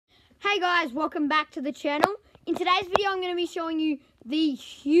Hey guys, welcome back to the channel. In today's video I'm going to be showing you the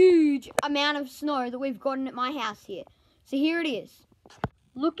huge amount of snow that we've gotten at my house here. So here it is.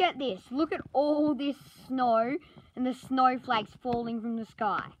 Look at this. Look at all this snow and the snowflakes falling from the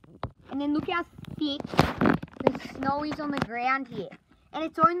sky. And then look how thick the snow is on the ground here. And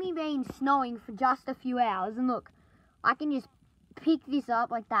it's only been snowing for just a few hours. And look, I can just pick this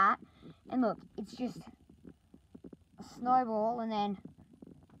up like that. And look, it's just a snowball and then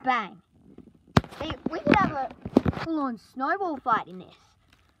bang. See, we could have a full-on snowball fight in this.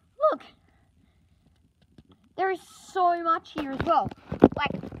 Look, there is so much here as well.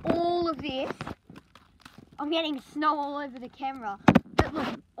 Like all of this, I'm getting snow all over the camera. But look,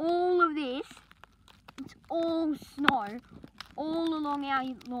 all of this, it's all snow all along our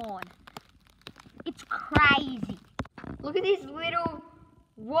lawn. It's crazy. Look at this little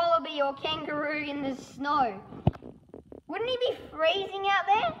wallaby or kangaroo in the snow. Wouldn't he be freezing out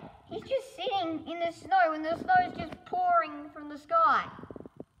there? He's just sitting in the snow and the snow is just pouring from the sky.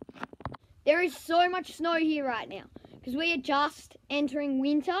 There is so much snow here right now because we are just entering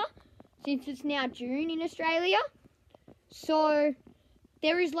winter since it's now June in Australia. So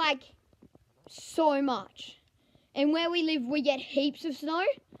there is like so much. And where we live, we get heaps of snow.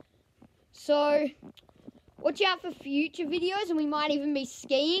 So watch out for future videos and we might even be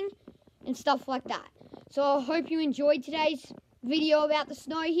skiing and stuff like that. So I hope you enjoyed today's video about the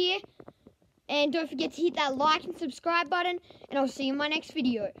snow here. And don't forget to hit that like and subscribe button. And I'll see you in my next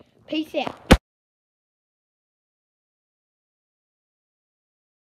video. Peace out.